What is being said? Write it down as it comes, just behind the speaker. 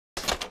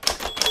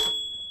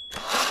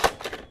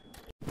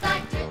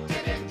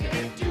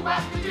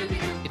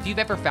you've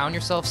ever found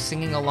yourself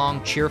singing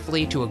along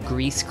cheerfully to a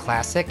Grease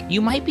classic,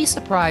 you might be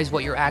surprised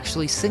what you're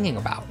actually singing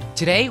about.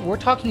 Today, we're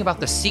talking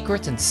about the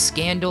secrets and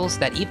scandals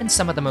that even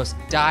some of the most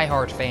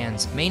die-hard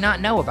fans may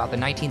not know about the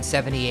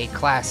 1978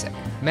 classic.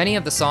 Many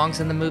of the songs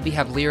in the movie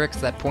have lyrics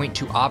that point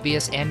to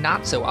obvious and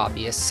not so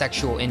obvious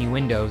sexual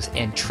innuendos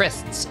and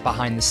trysts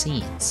behind the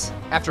scenes.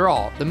 After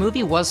all, the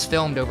movie was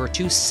filmed over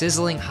 2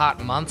 sizzling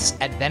hot months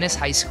at Venice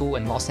High School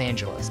in Los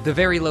Angeles, the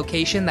very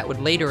location that would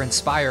later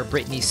inspire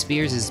Britney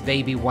Spears'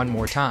 Baby One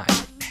More Time.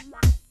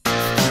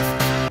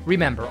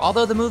 Remember,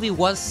 although the movie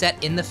was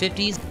set in the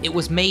 50s, it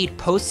was made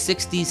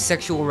post-60s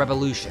sexual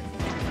revolution.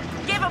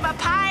 Give him a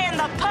pie in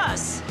the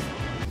puss!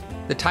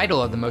 The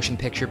title of the motion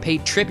picture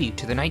paid tribute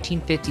to the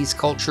 1950s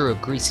culture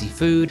of greasy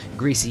food,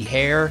 greasy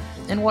hair,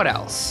 and what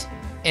else?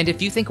 And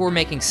if you think we're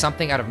making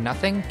something out of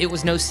nothing, it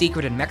was no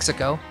secret in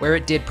Mexico, where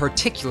it did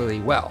particularly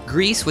well.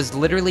 Grease was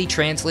literally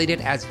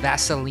translated as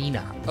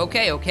Vaselina.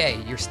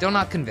 Okay, you're still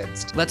not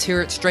convinced. Let's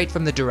hear it straight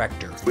from the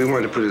director. We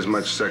wanted to put as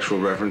much sexual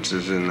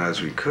references in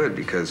as we could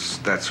because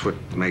that's what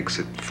makes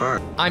it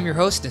fun. I'm your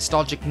host,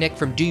 Nostalgic Nick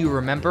from Do You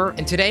Remember?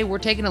 And today we're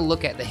taking a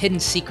look at the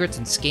hidden secrets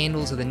and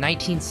scandals of the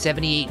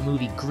 1978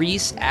 movie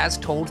Grease as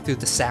told through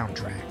the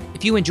soundtrack.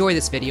 If you enjoy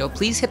this video,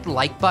 please hit the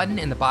like button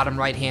in the bottom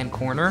right-hand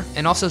corner,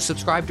 and also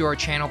subscribe to our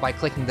channel by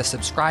clicking the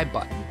subscribe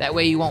button. That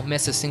way you won't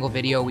miss a single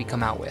video we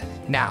come out with.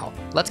 Now,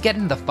 let's get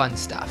into the fun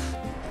stuff.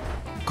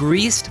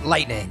 Greased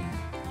lightning.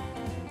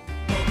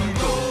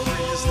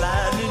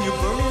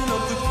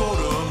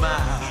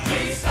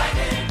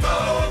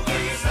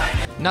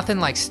 Nothing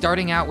like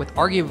starting out with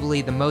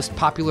arguably the most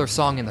popular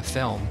song in the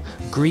film,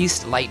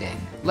 Greased Lightning.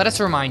 Let us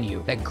remind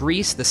you that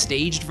Grease, the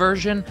staged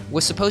version,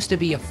 was supposed to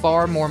be a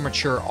far more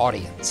mature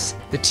audience.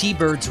 The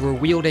T-Birds were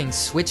wielding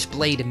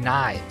switchblade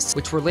knives,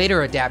 which were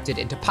later adapted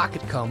into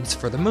pocket combs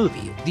for the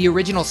movie. The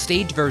original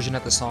stage version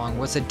of the song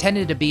was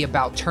intended to be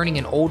about turning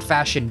an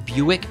old-fashioned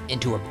Buick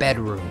into a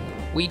bedroom.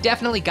 We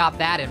definitely got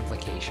that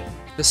implication.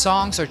 The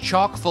songs are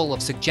chock full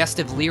of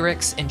suggestive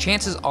lyrics, and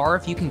chances are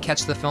if you can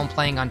catch the film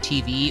playing on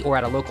TV or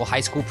at a local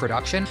high school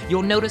production,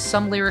 you'll notice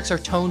some lyrics are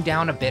toned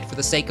down a bit for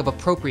the sake of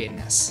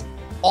appropriateness.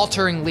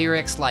 Altering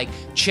lyrics like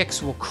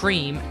 "chicks will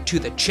cream" to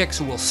 "the chicks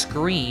will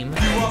scream" the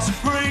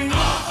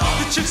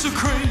chicks will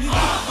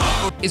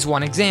cream is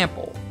one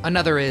example.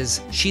 Another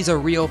is "she's a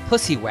real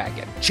pussy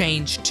wagon"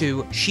 changed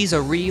to "she's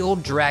a real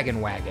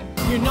dragon wagon."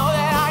 You know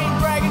that I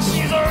ain't bragging,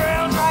 she's a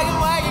real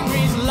dragon wagon,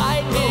 greased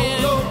lightning.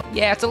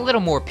 Yeah, it's a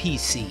little more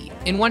PC.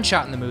 In one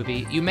shot in the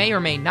movie, you may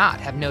or may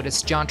not have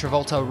noticed John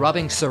Travolta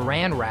rubbing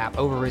saran wrap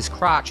over his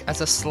crotch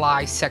as a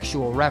sly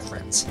sexual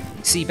reference.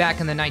 See,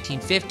 back in the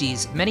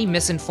 1950s, many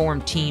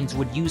misinformed teens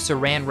would use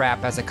saran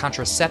wrap as a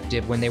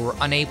contraceptive when they were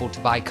unable to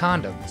buy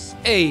condoms.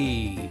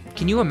 Hey,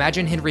 can you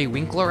imagine Henry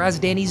Winkler as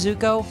Danny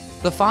Zuko?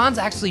 The Fonz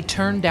actually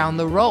turned down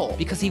the role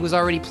because he was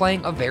already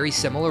playing a very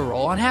similar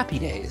role on Happy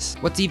Days.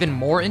 What's even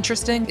more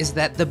interesting is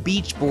that the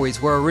Beach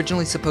Boys were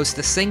originally supposed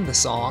to sing the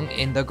song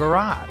in the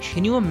garage.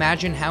 Can you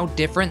imagine how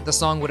different the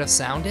song would have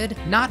sounded?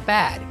 Not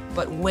bad,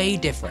 but way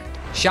different.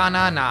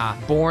 Sha-na-na,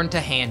 born to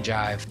hand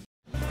jive.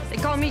 They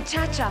call me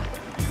Cha-Cha,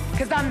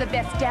 because I'm the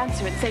best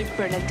dancer at St.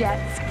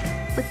 Bernadette's.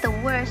 With the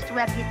worst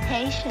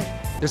reputation.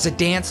 There's a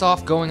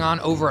dance-off going on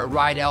over at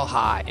Rydell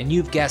High, and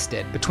you've guessed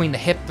it, between the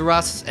hip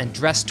thrusts and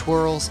dress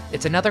twirls,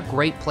 it's another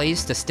great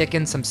place to stick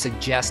in some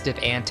suggestive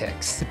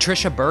antics.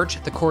 Patricia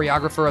Birch, the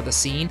choreographer of the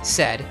scene,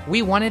 said,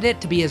 "We wanted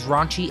it to be as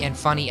raunchy and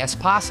funny as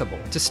possible."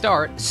 To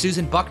start,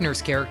 Susan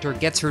Buckner's character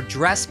gets her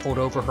dress pulled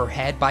over her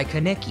head by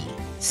Kenickie.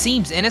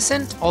 Seems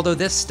innocent, although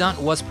this stunt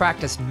was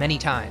practiced many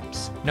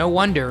times. No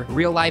wonder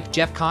real-life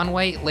Jeff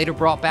Conway later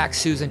brought back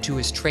Susan to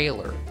his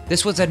trailer.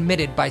 This was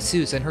admitted by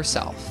Susan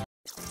herself.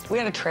 We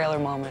had a trailer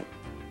moment.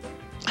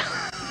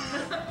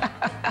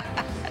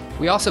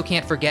 We also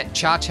can't forget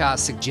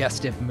Cha-Cha's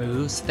suggestive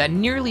moves that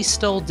nearly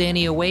stole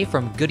Danny away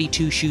from Goody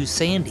Two-Shoes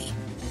Sandy.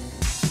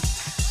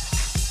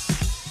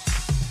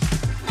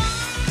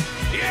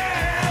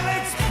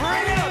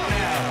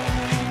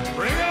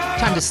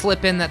 Time to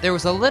slip in that there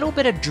was a little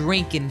bit of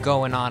drinking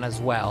going on as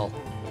well.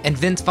 And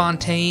Vince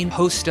Fontaine,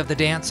 host of the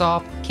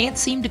dance-off, can't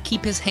seem to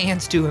keep his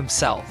hands to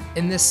himself.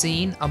 In this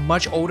scene, a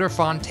much older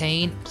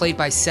Fontaine, played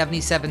by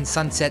 77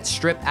 Sunset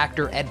Strip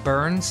actor Ed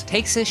Burns,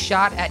 takes his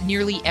shot at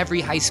nearly every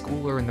high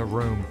schooler in the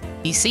room.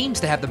 He seems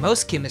to have the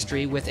most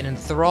chemistry with an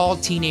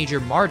enthralled teenager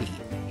Marty.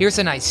 Here's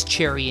a nice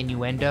cherry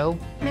innuendo.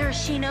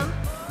 Maraschino?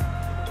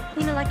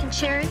 You know, like in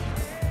cherry?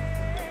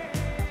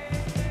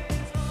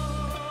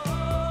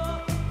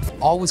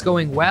 All was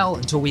going well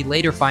until we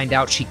later find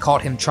out she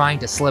caught him trying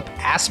to slip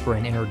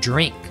aspirin in her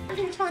drink.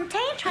 Vince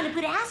Fontaine trying to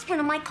put aspirin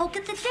on my Coke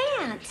at the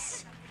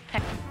dance.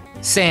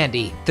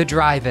 Sandy, the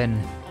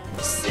drive-in.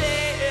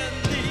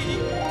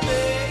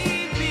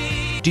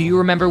 Do you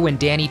remember when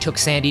Danny took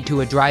Sandy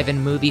to a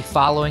drive-in movie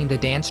following the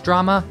dance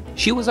drama?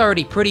 She was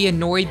already pretty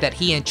annoyed that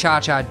he and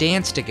Cha-Cha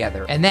danced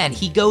together, and then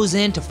he goes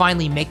in to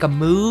finally make a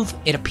move.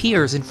 It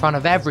appears in front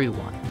of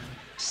everyone.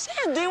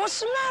 Sandy, what's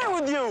the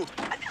matter with you?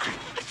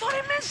 I thought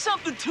I meant said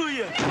something to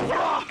you.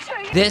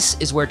 This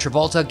is where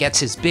Travolta gets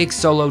his big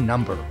solo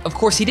number. Of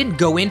course, he didn't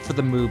go in for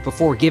the move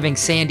before giving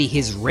Sandy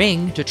his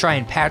ring to try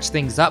and patch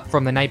things up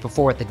from the night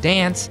before at the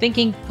dance,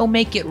 thinking he'll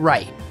make it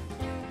right.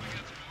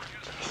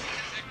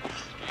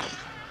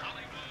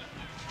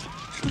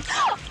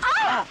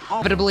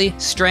 Inevitably,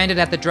 stranded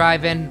at the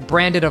drive-in,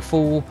 branded a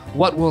fool,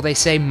 what will they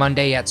say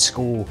Monday at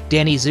school?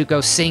 Danny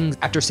Zuko sings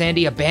after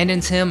Sandy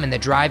abandons him in the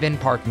drive-in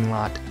parking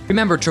lot.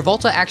 Remember,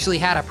 Travolta actually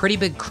had a pretty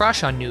big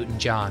crush on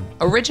Newton-John.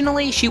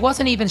 Originally, she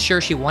wasn't even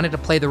sure she wanted to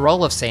play the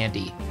role of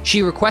Sandy.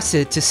 She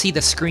requested to see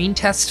the screen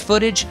test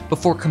footage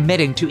before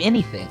committing to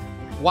anything.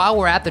 While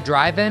we're at the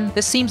drive-in,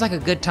 this seems like a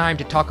good time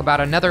to talk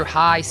about another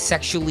high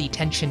sexually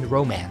tensioned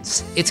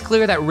romance. It's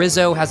clear that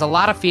Rizzo has a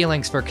lot of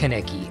feelings for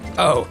Kenickie.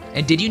 Oh,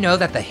 and did you know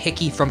that the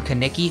hickey from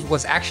Kenickie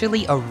was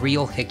actually a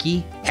real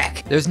hickey?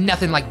 Heck, there's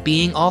nothing like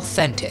being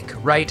authentic,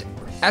 right?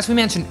 As we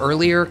mentioned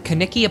earlier,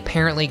 Kenickie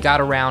apparently got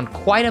around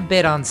quite a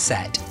bit on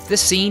set.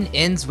 This scene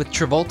ends with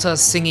Travolta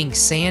singing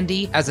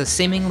Sandy as a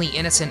seemingly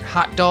innocent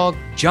hot dog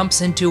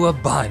jumps into a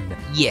bun.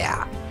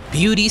 Yeah,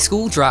 beauty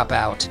school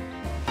dropout.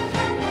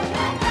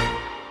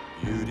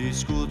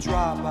 School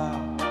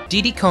dropout.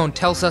 Didi Cohn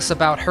tells us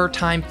about her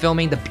time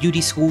filming the beauty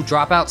school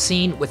dropout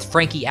scene with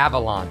Frankie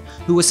Avalon,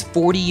 who was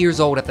 40 years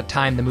old at the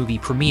time the movie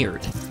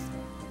premiered.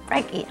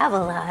 Frankie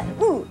Avalon,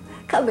 ooh,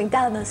 coming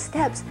down those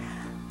steps.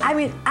 I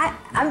mean,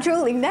 I'm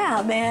drooling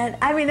now, man.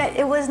 I mean,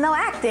 it was no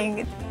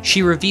acting.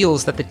 She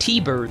reveals that the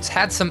T-Birds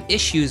had some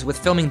issues with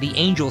filming the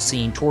angel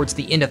scene towards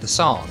the end of the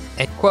song.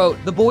 And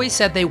quote, the boys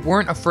said they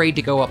weren't afraid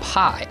to go up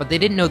high, but they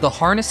didn't know the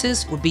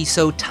harnesses would be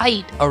so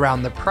tight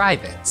around the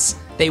privates.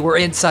 They were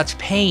in such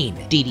pain,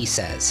 Didi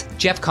says.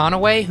 Jeff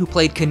Conaway, who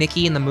played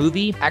Kenickie in the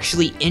movie,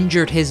 actually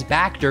injured his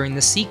back during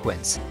the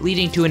sequence,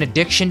 leading to an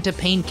addiction to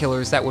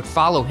painkillers that would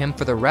follow him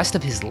for the rest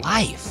of his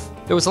life.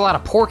 There was a lot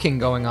of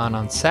porking going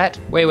on set.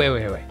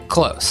 Wait.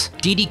 Close.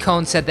 Didi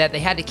Cohn said that they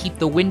had to keep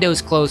the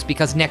windows closed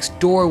because next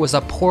door was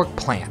a pork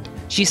plant.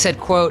 She said,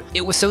 quote,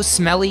 it was so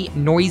smelly,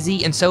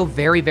 noisy, and so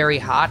very, very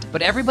hot,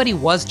 but everybody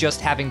was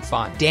just having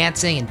fun,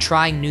 dancing and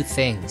trying new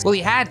things. Well,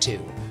 you had to,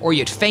 or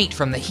you'd faint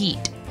from the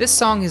heat. This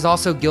song is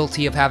also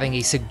guilty of having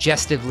a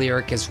suggestive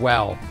lyric as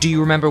well. Do you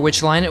remember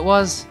which line it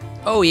was?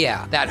 Oh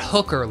yeah, that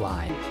hooker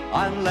line.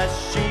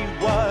 Unless she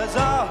was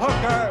a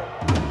hooker.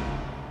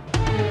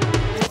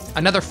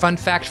 Another fun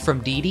fact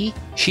from Didi,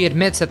 she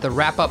admits that the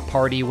wrap-up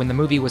party when the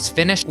movie was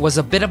finished was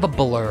a bit of a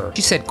blur.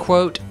 She said,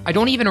 quote, I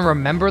don't even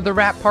remember the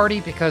wrap party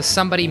because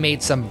somebody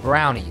made some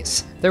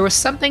brownies. There was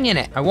something in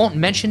it. I won't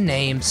mention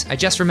names, I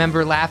just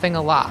remember laughing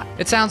a lot.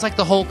 It sounds like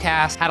the whole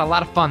cast had a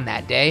lot of fun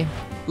that day.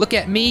 Look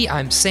at me,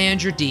 I'm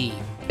Sandra Dee.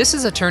 This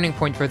is a turning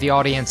point for the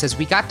audience as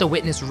we got to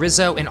witness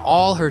Rizzo in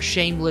all her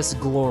shameless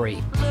glory.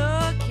 Look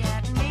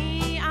at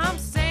me, I'm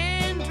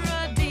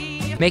Sandra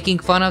Dee. Making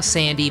fun of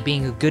Sandy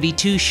being a goody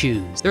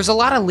two-shoes. There's a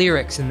lot of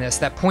lyrics in this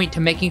that point to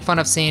making fun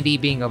of Sandy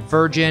being a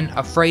virgin,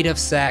 afraid of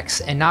sex,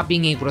 and not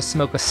being able to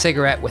smoke a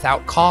cigarette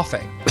without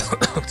coughing.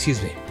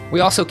 Excuse me.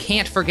 We also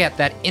can't forget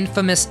that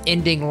infamous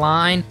ending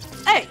line,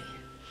 Hey,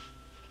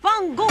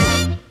 Van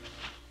Gogh,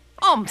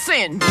 I'm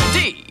Sandra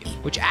Dee.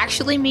 which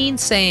actually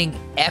means saying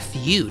F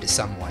you to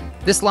someone.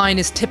 This line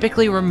is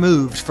typically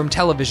removed from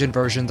television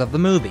versions of the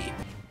movie.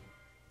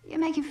 You're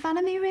making fun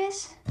of me,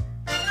 Riz?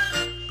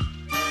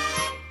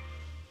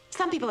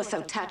 Some people are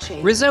so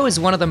touchy. Rizzo is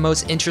one of the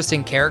most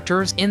interesting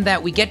characters in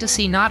that we get to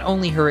see not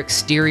only her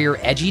exterior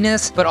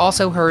edginess, but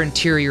also her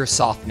interior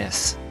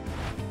softness.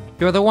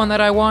 You're the one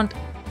that I want?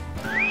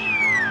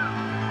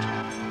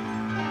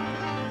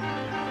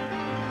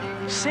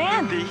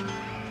 Sandy?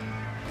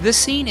 This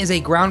scene is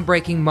a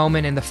groundbreaking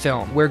moment in the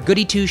film where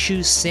Goody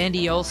Two-Shoes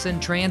Sandy Olsen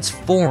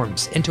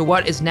transforms into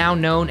what is now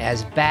known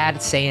as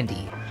Bad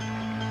Sandy.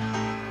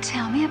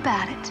 Tell me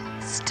about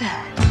it,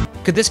 stud.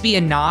 Could this be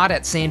a nod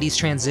at Sandy's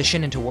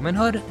transition into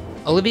womanhood?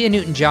 Olivia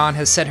Newton-John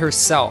has said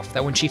herself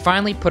that when she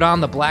finally put on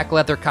the black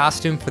leather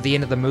costume for the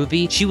end of the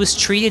movie, she was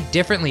treated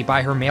differently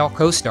by her male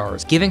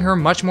co-stars, giving her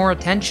much more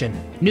attention.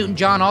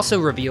 Newton-John also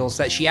reveals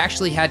that she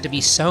actually had to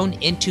be sewn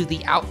into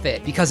the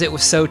outfit because it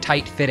was so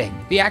tight-fitting.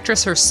 The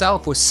actress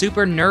herself was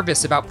super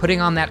nervous about putting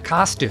on that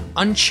costume,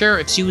 unsure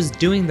if she was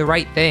doing the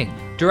right thing.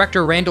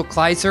 Director Randall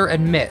Kleiser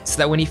admits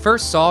that when he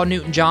first saw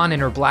Newton-John in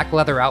her black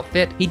leather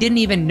outfit, he didn't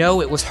even know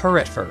it was her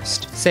at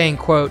first, saying,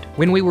 quote,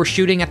 when we were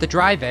shooting at the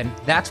drive-in,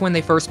 that's when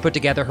they first put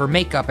together her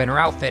makeup and her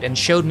outfit and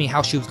showed me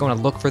how she was going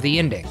to look for the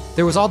ending.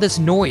 There was all this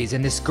noise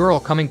and this girl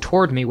coming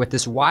toward me with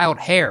this wild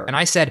hair, and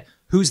I said,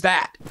 who's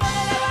that?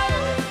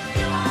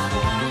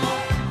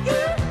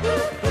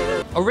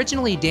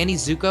 Originally, Danny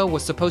Zuko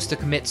was supposed to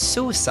commit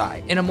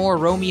suicide in a more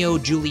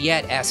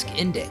Romeo-Juliet-esque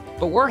ending,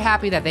 but we're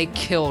happy that they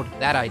killed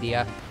that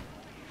idea.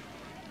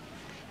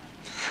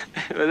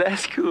 Well,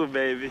 that's cool,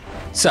 baby.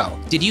 So,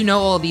 did you know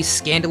all of these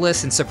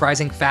scandalous and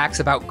surprising facts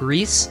about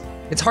Grease?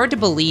 It's hard to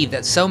believe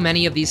that so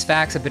many of these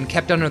facts have been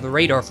kept under the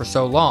radar for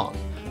so long.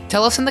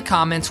 Tell us in the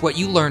comments what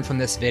you learned from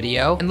this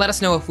video, and let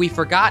us know if we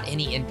forgot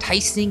any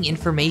enticing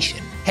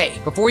information. Hey,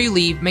 before you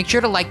leave, make sure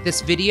to like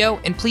this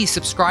video and please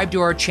subscribe to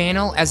our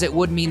channel, as it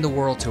would mean the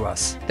world to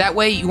us. That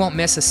way you won't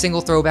miss a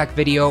single throwback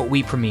video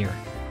we premiere.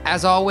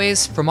 As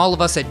always, from all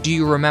of us at Do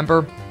You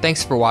Remember,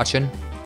 thanks for watching.